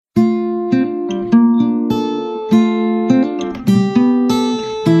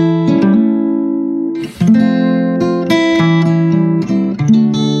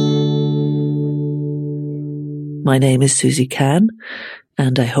My name is Susie Can,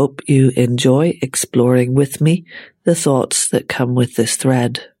 and I hope you enjoy exploring with me the thoughts that come with this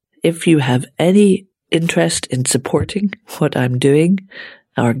thread. If you have any interest in supporting what I'm doing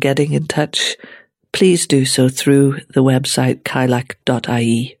or getting in touch, please do so through the website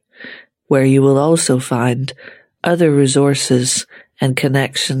kylak.ie, where you will also find other resources and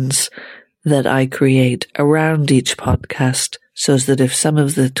connections that I create around each podcast, so that if some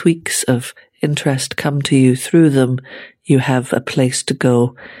of the tweaks of interest come to you through them, you have a place to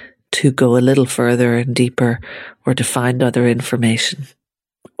go a little further and deeper, or to find other information,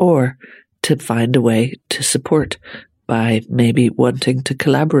 or to find a way to support by maybe wanting to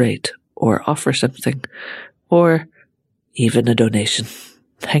collaborate or offer something, or even a donation.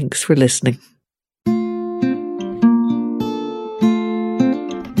 Thanks for listening.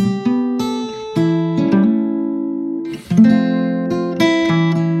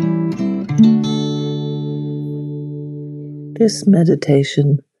 This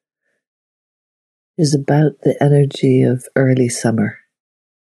meditation is about the energy of early summer.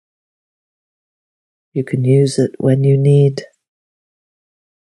 You can use it when you need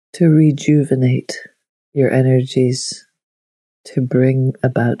to rejuvenate your energies, to bring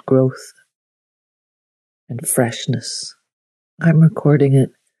about growth and freshness. I'm recording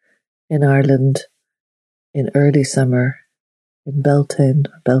it in Ireland in early summer, in Beltane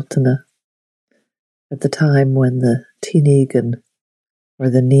or Beltana, at the time when the Tíneagan or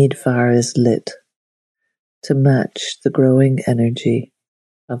the need fire is lit to match the growing energy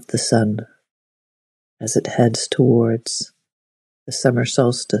of the sun as it heads towards the summer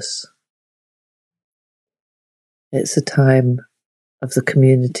solstice. It's a time of the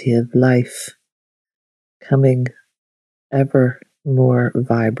community of life coming ever more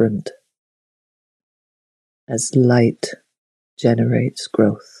vibrant as light generates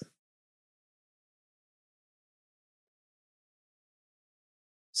growth.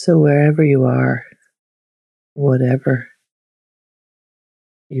 So wherever you are, whatever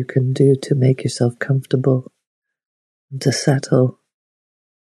you can do to make yourself comfortable, and to settle,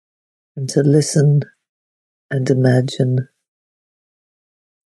 and to listen and imagine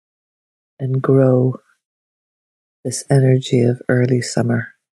and grow this energy of early summer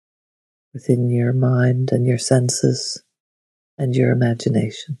within your mind and your senses and your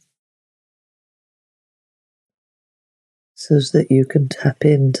imagination, so that you can tap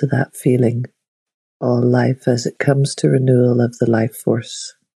into that feeling, all life as it comes to renewal of the life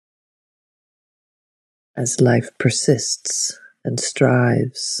force, as life persists and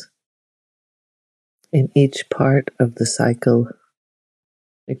strives in each part of the cycle.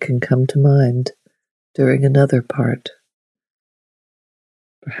 It can come to mind during another part,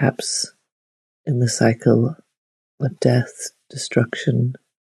 perhaps in the cycle of death, destruction,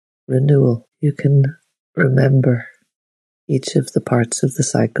 renewal. You can remember each of the parts of the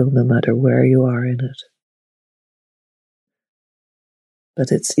cycle, no matter where you are in it.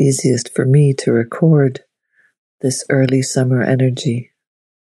 But it's easiest for me to record this early summer energy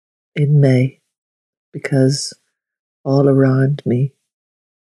in May, because all around me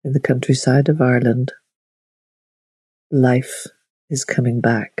in the countryside of Ireland, life is coming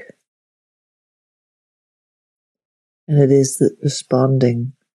back. And it is that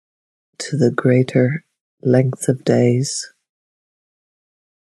responding to the greater length of days,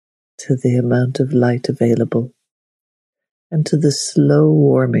 to the amount of light available, and to the slow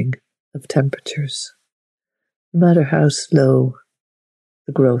warming of temperatures. No matter how slow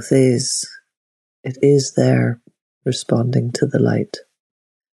the growth is, it is there responding to the light.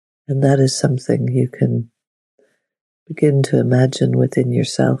 And that is something you can begin to imagine within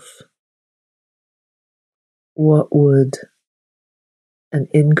yourself. What would an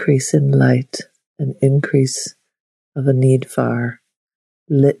increase in light, an increase of a need fire,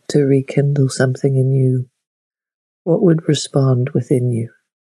 lit to rekindle something in you, what would respond within you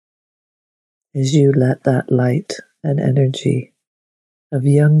as you let that light and energy of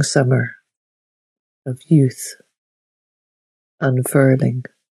young summer, of youth, unfurling?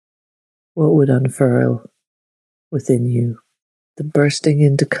 What would unfurl within you? The bursting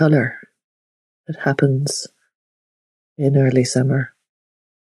into colour that happens in early summer.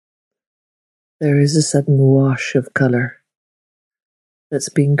 There is a sudden wash of colour that's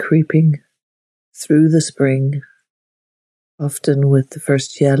been creeping through the spring, often with the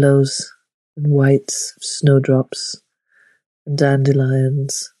first yellows and whites of snowdrops and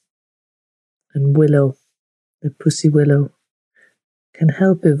dandelions and willow. The pussy willow can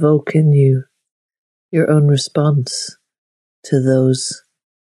help evoke in you your own response to those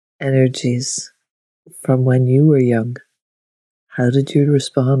energies from when you were young. How did you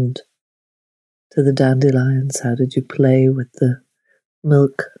respond to the dandelions? How did you play with the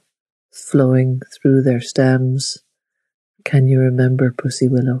milk flowing through their stems? Can you remember Pussy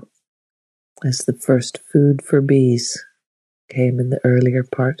Willow as the first food for bees came in the earlier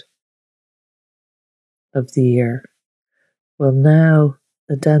part of the year? Well, now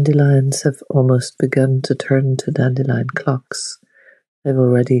the dandelions have almost begun to turn to dandelion clocks. They've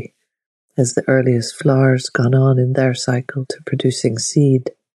already, as the earliest flowers, gone on in their cycle to producing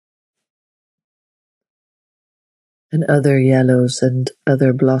seed. And other yellows and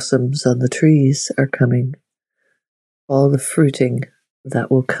other blossoms on the trees are coming. All the fruiting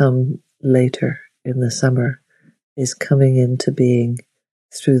that will come later in the summer is coming into being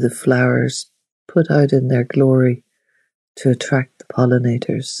through the flowers put out in their glory to attract the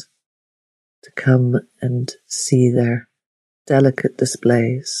pollinators to come and see their delicate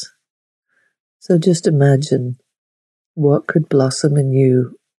displays. So just imagine what could blossom in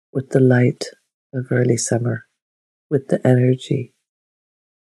you with the light of early summer, with the energy.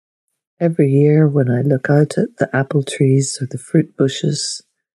 Every year when I look out at the apple trees or the fruit bushes,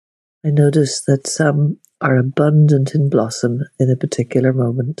 I notice that some are abundant in blossom in a particular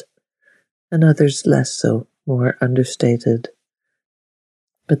moment, and others less so, more understated.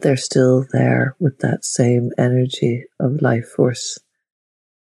 But they're still there with that same energy of life force.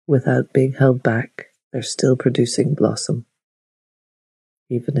 Without being held back, they're still producing blossom,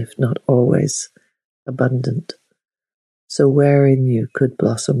 even if not always abundant. So where in you could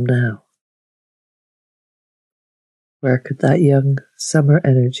blossom now? Where could that young summer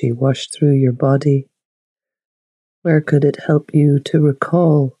energy wash through your body? Where could it help you to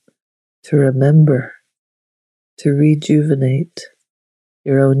recall, to remember, to rejuvenate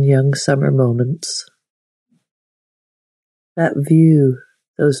your own young summer moments? That view,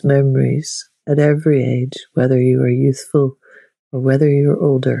 those memories at every age, whether you are youthful or whether you're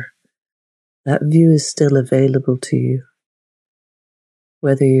older, that view is still available to you.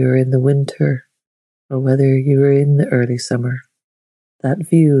 Whether you're in the winter or whether you are in the early summer, that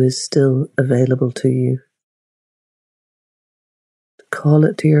view is still available to you. Call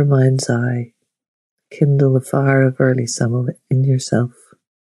it to your mind's eye, kindle the fire of early summer in yourself,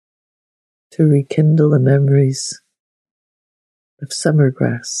 to rekindle the memories of summer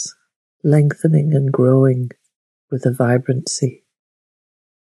grass, lengthening and growing with a vibrancy,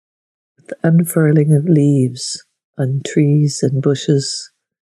 with the unfurling of leaves on trees and bushes,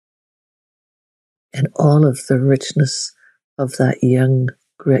 and all of the richness of that young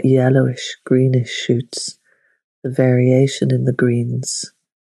yellowish greenish shoots, the variation in the greens,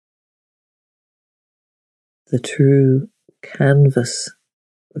 the true canvas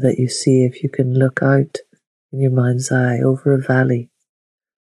that you see if you can look out in your mind's eye over a valley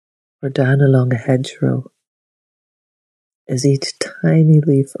or down along a hedgerow, as each tiny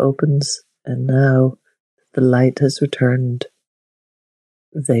leaf opens and now the light has returned,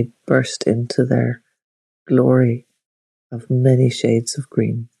 they burst into their glory of many shades of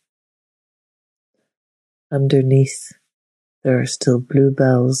green. Underneath there are still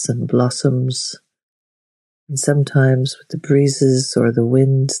bluebells and blossoms, and sometimes with the breezes or the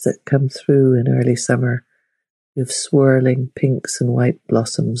winds that come through in early summer, you have swirling pinks and white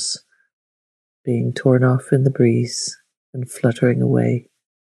blossoms being torn off in the breeze and fluttering away.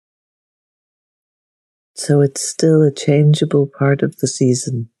 So it's still a changeable part of the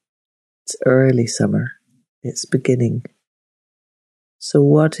season. It's early summer. It's beginning. So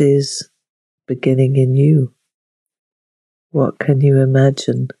what is beginning in you? What can you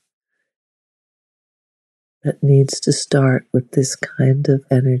imagine that needs to start with this kind of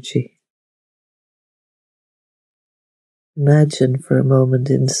energy? Imagine for a moment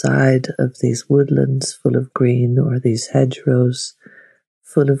inside of these woodlands full of green, or these hedgerows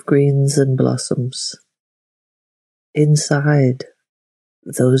full of greens and blossoms. Inside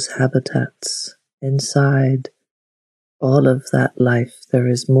those habitats, inside all of that life, there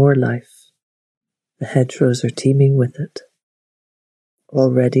is more life. The hedgerows are teeming with it.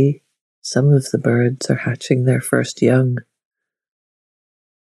 Already, some of the birds are hatching their first young,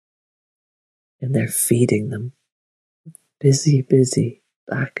 and they're feeding them. Busy,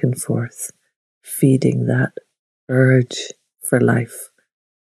 back and forth, feeding that urge for life,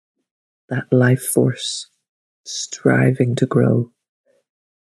 that life force, striving to grow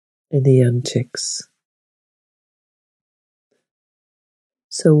in the young chicks.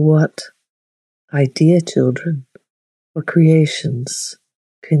 So what idea children or creations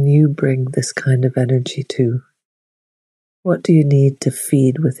can you bring this kind of energy to? What do you need to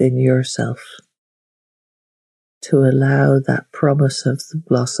feed within yourself to allow that promise of the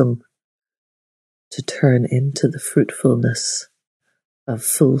blossom to turn into the fruitfulness of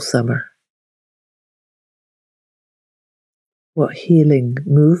full summer? What healing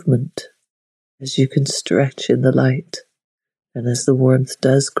movement as you can stretch in the light and as the warmth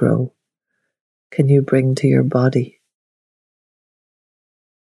does grow, can you bring to your body?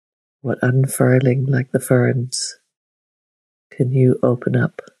 What unfurling like the ferns can you open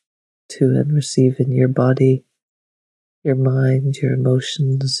up to and receive in your body, your mind, your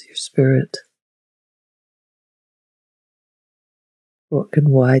emotions, your spirit? What can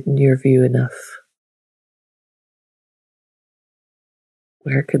widen your view enough?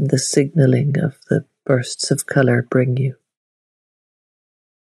 Where can the signaling of the bursts of color bring you?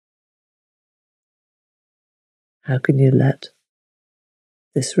 How can you let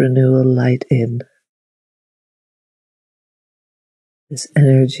this renewal light in? This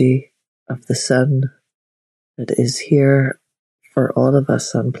energy of the sun that is here for all of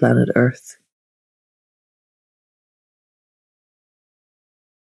us on planet Earth.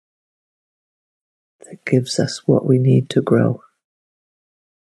 That gives us what we need to grow.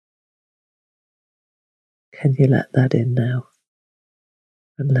 Can you let that in now?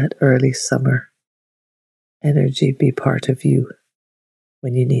 And let early summer energy be part of you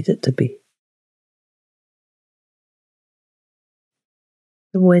when you need it to be.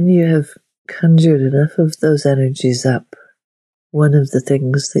 And when you have conjured enough of those energies up, one of the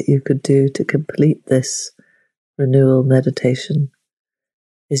things that you could do to complete this renewal meditation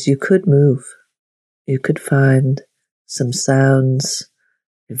is you could move. You could find some sounds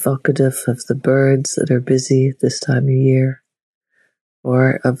evocative of the birds that are busy at this time of year,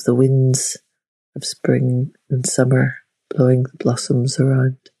 or of the winds of spring and summer blowing the blossoms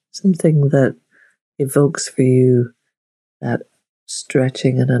around. Something that evokes for you that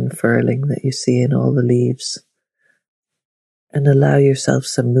stretching and unfurling that you see in all the leaves. And allow yourself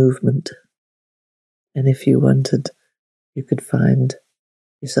some movement. And if you wanted, you could find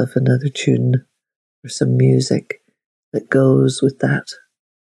yourself another tune or some music that goes with that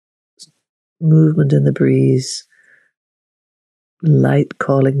movement in the breeze, light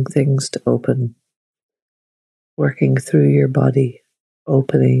calling things to open, working through your body,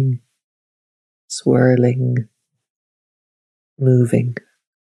 opening, swirling, moving,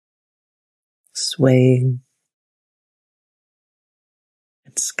 swaying,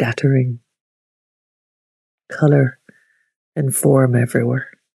 and scattering color and form everywhere.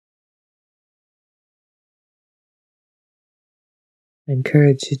 I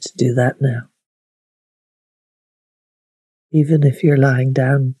encourage you to do that now. Even if you're lying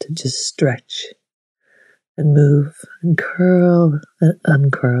down, to just stretch and move and curl and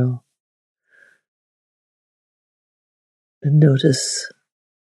uncurl. And notice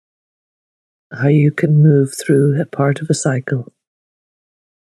how you can move through a part of a cycle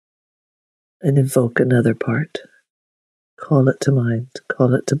and evoke another part. Call it to mind,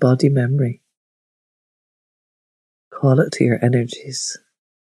 call it to body memory, call it to your energies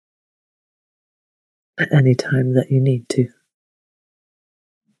at any time that you need to.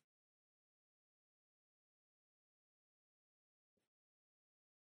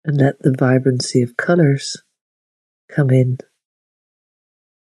 And let the vibrancy of colors come in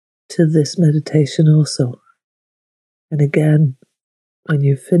to this meditation also. And again, when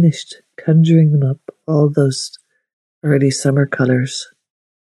you've finished conjuring them up, all those early summer colors,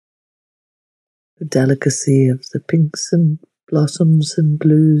 the delicacy of the pinks and blossoms and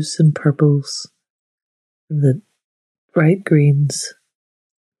blues and purples, and the bright greens,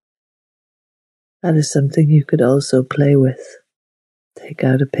 that is something you could also play with. Take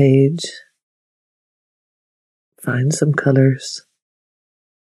out a page, find some colors,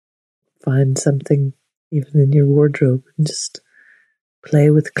 find something even in your wardrobe, and just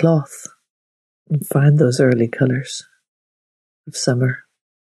play with cloth and find those early colors of summer.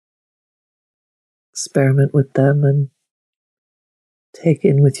 Experiment with them and take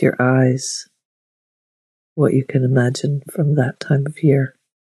in with your eyes what you can imagine from that time of year.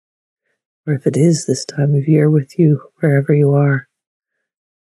 Or if it is this time of year with you, wherever you are,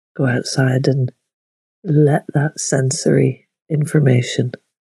 go outside and let that sensory information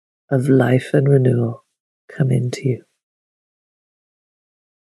of life and renewal come into you.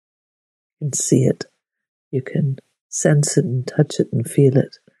 You can see it, you can sense it and touch it and feel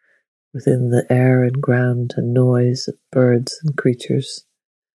it within the air and ground and noise of birds and creatures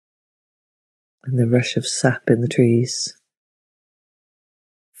and the rush of sap in the trees,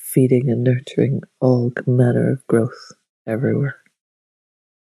 feeding and nurturing all manner of growth everywhere.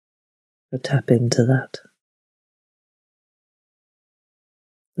 So tap into that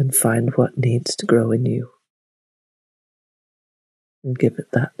and find what needs to grow in you and give it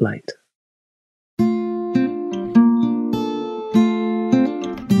that light.